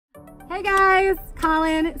Hi guys,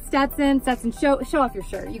 Collin, Stetson. Stetson, show off your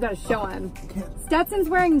shirt. You gotta show him. Stetson's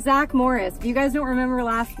wearing Zach Morris. If you guys don't remember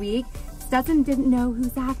last week, Stetson didn't know who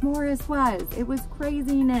Zach Morris was. It was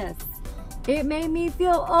craziness. It made me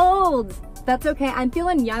feel old. That's okay, I'm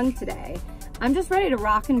feeling young today. I'm just ready to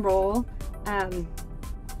rock and roll.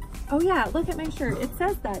 Oh yeah, look at my shirt. It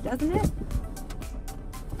says that, doesn't it?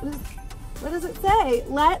 What does it say?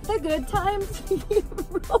 Let the good times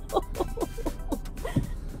roll.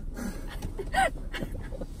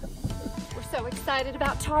 We're so excited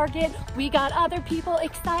about Target. We got other people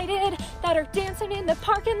excited that are dancing in the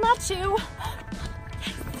parking lot too.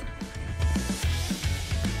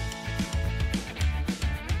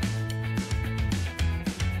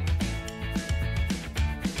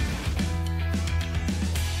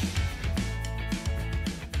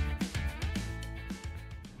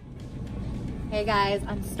 Hey guys,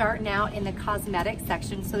 I'm starting out in the cosmetics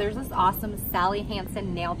section. So there's this awesome Sally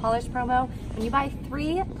Hansen nail polish promo. When you buy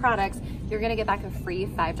 3 products, you're gonna get back a free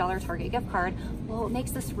 $5 Target gift card. Well, what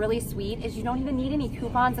makes this really sweet is you don't even need any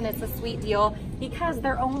coupons, and it's a sweet deal because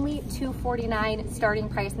they're only $2.49 starting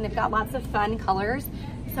price, and they've got lots of fun colors.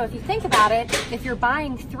 So if you think about it, if you're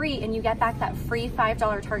buying 3 and you get back that free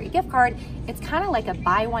 $5 Target gift card, it's kind of like a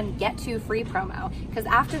buy one, get 2 free promo. Because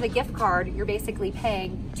after the gift card, you're basically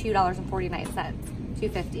paying $2.49,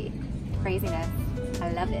 $2.50. Craziness,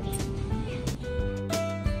 I love it.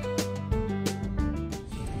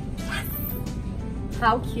 Yes.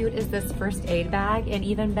 How cute is this first aid bag? And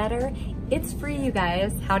even better, it's free, you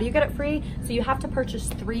guys. How do you get it free? So you have to purchase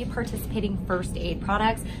 3 participating first aid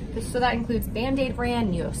products. So that includes Band-Aid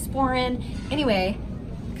brand, Neosporin. Anyway,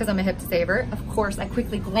 because I'm a Hip2Saver, of course, I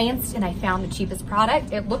quickly glanced and I found the cheapest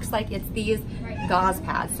product. It looks like it's these gauze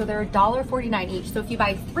pads. So they're $1.49 each. So if you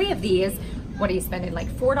buy 3 of these, what are you spending? Like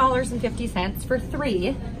 $4.50 for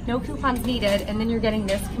 3, no coupons needed, and then you're getting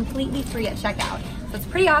this completely free at checkout. So it's a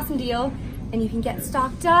pretty awesome deal, and you can get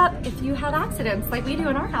stocked up if you have accidents like we do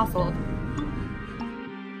in our household.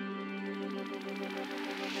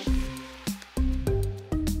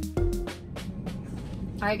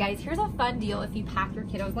 All right guys, here's a fun deal if you pack your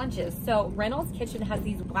kiddos' lunches. So Reynolds Kitchen has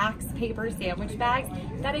these wax paper sandwich bags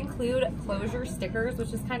that include closure stickers,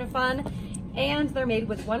 which is kind of fun. And they're made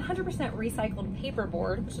with 100% recycled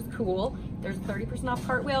paperboard, which is cool. There's 30% off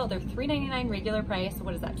Cartwheel. They're $3.99 regular price. So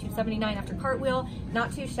what is that, $2.79 after Cartwheel?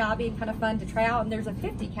 Not too shabby and kind of fun to try out. And there's a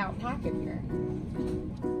 50 count pack in here.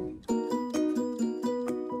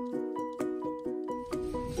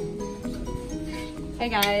 Hey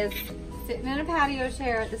guys. Sitting in a patio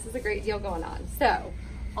chair, this is a great deal going on. So,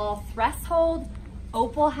 all Threshold,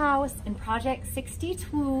 Opal House, and Project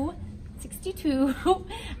 62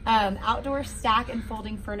 outdoor stack and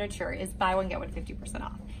folding furniture is buy one, get one 50%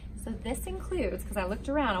 off. So this includes, because I looked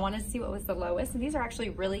around, I wanted to see what was the lowest, and these are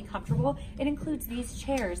actually really comfortable. It includes these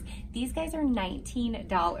chairs. These guys are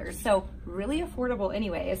 $19, so really affordable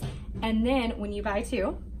anyways. And then when you buy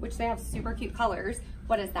 2, which they have super cute colors,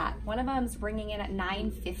 what is that? One of them's bringing in at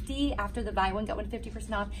 $9.50 after the buy one, get one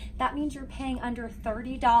 50% off. That means you're paying under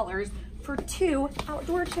 $30 for 2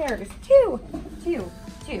 outdoor chairs. Two.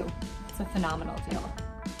 It's a phenomenal deal.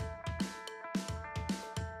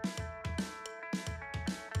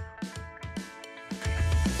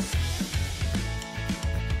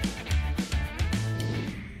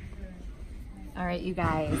 All right, you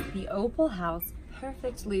guys, the Opal House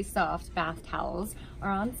perfectly soft bath towels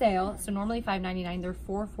are on sale. So normally $5.99, they're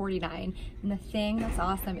 $4.49. And the thing that's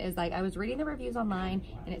awesome is, like, I was reading the reviews online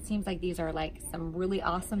and it seems like these are like some really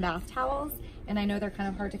awesome bath towels. And I know they're kind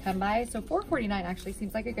of hard to come by. So $4.49 actually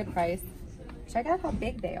seems like a good price. Check out how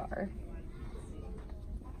big they are.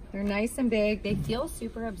 They're nice and big. They feel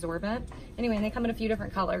super absorbent. Anyway, and they come in a few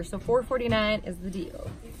different colors. So $4.49 is the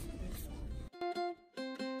deal.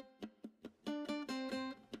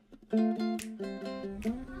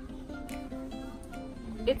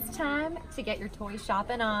 It's time to get your toy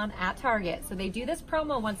shopping on at Target. So they do this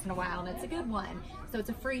promo once in a while, and it's a good one. So it's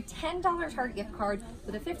a free $10 Target gift card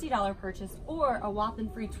with a $50 purchase, or a whopping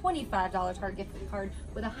free $25 Target gift card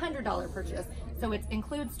with a $100 purchase. So it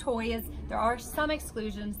includes toys. There are some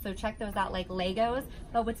exclusions, so check those out, like Legos.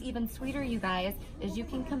 But what's even sweeter, you guys, is you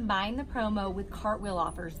can combine the promo with Cartwheel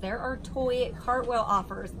offers. There are toy Cartwheel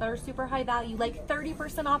offers that are super high value, like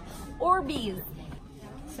 30% off Orbeez.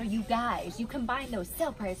 So you guys, you combine those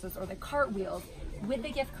sale prices or the Cartwheels with the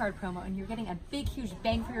gift card promo, and you're getting a big, huge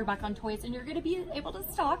bang for your buck on toys, and you're gonna be able to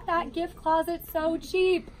stock that gift closet so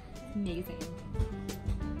cheap. Amazing.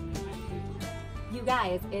 You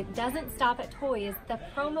guys, it doesn't stop at toys. The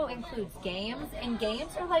promo includes games, and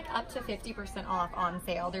games are like up to 50% off on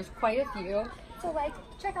sale. There's quite a few. So like,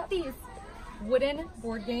 check out these. wooden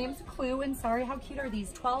board games, Clue and Sorry How Cute Are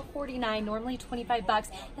These, $12.49, normally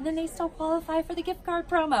 $25, and then they still qualify for the gift card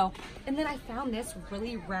promo. And then I found this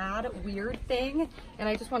really rad, weird thing, and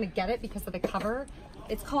I just want to get it because of the cover.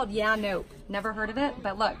 It's called Yeah, Nope. Never heard of it,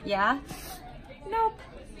 but look, yeah, nope,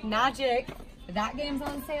 magic. That game's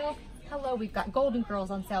on sale. Hello, we've got Golden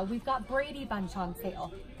Girls on sale. We've got Brady Bunch on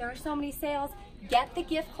sale. There are so many sales. Get the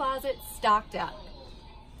gift closet stocked up.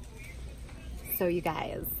 So you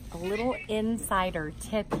guys, a little insider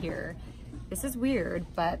tip here. This is weird,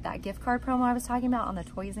 but that gift card promo I was talking about on the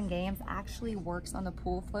toys and games actually works on the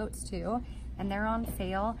pool floats too, and they're on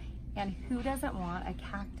sale. And who doesn't want a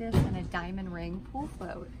cactus and a diamond ring pool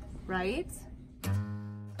float, right?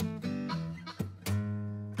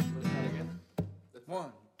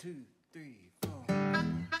 1, 2, 3, 4.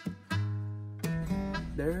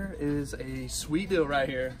 There is a sweet deal right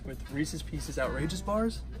here with Reese's Pieces Outrageous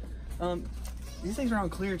Bars. These things are on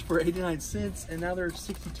clearance for 89 cents and now they're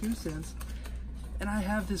 62 cents. And I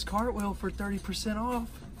have this cartwheel for 30% off,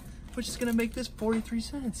 which is gonna make this 43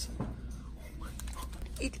 cents.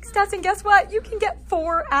 Stetson, guess what? You can get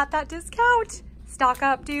 4 at that discount. Stock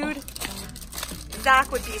up, dude.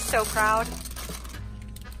 Zach would be so proud.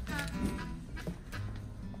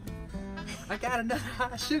 I got another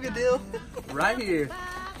hot sugar deal right here.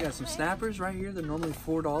 You got some snappers right here. They're normally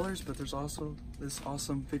 $4, but there's also this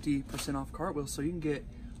awesome 50% off cartwheel, so you can get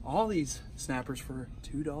all these snappers for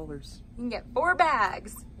 $2. You can get 4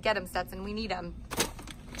 bags. Get them, Stetson. We need them.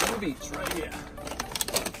 Beats right here.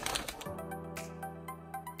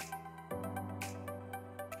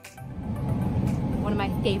 One of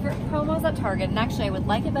my favorite promos at Target, and actually I would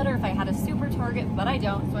like it better if I had a super Target, but I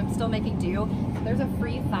don't, so I'm still making do. There's a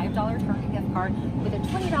free $5 Target gift card with a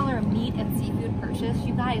 $20 meat and seafood purchase.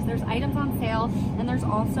 You guys, there's items on sale, and there's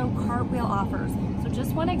also cartwheel offers. So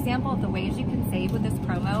just one example of the ways you can save with this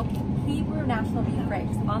promo: Hebrew National Beef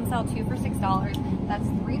Breaks, on sale 2 for $6. That's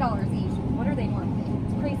 $3 each. What are they normally?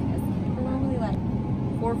 It's craziness. They're normally like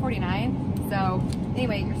 $4.49. So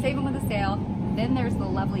anyway, you're saving with a sale. Then there's the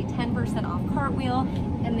lovely 10% off cartwheel,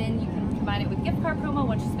 and then you can combine it with gift card promo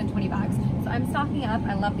once you spend $20. So I'm stocking up.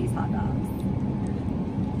 I love these hot dogs.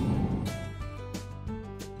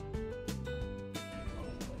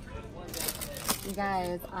 You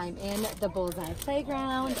guys, I'm in the Bullseye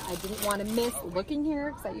Playground. I didn't want to miss looking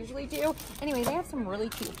here because I usually do. Anyway, they have some really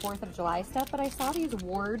cute 4th of July stuff, but I saw these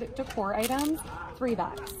Ward decor items,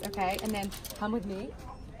 $3, okay? And then come with me.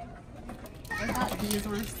 I thought these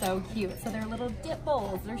were so cute. So they're little dip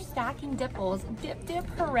bowls. They're stacking dip bowls. Dip, dip,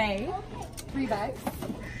 hooray. $3.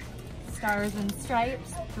 Stars and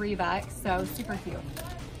stripes, $3. So super cute.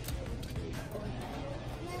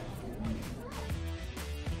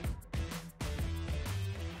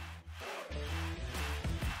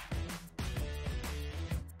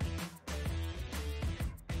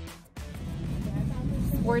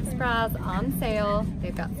 Sports bras on sale.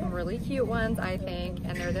 They've got some really cute ones, I think,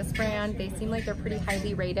 and they're this brand. They seem like they're pretty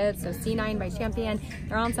highly rated. So C9 by Champion,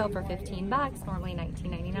 they're on sale for $15, normally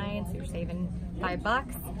 $19.99, so you're saving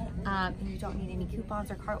 $5. And you don't need any coupons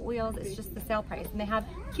or cartwheels. It's just the sale price. And they have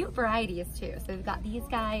cute varieties too. So they've got these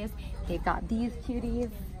guys. They've got these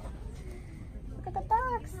cuties. Look at the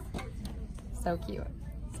backs. So cute.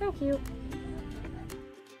 So cute.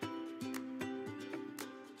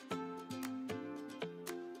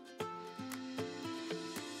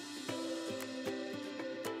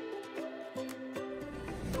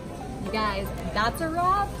 Guys, that's a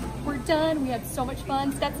wrap. We're done. We had so much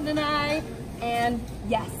fun, Stetson and I. And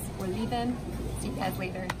yes, we're leaving. See you guys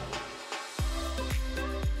later.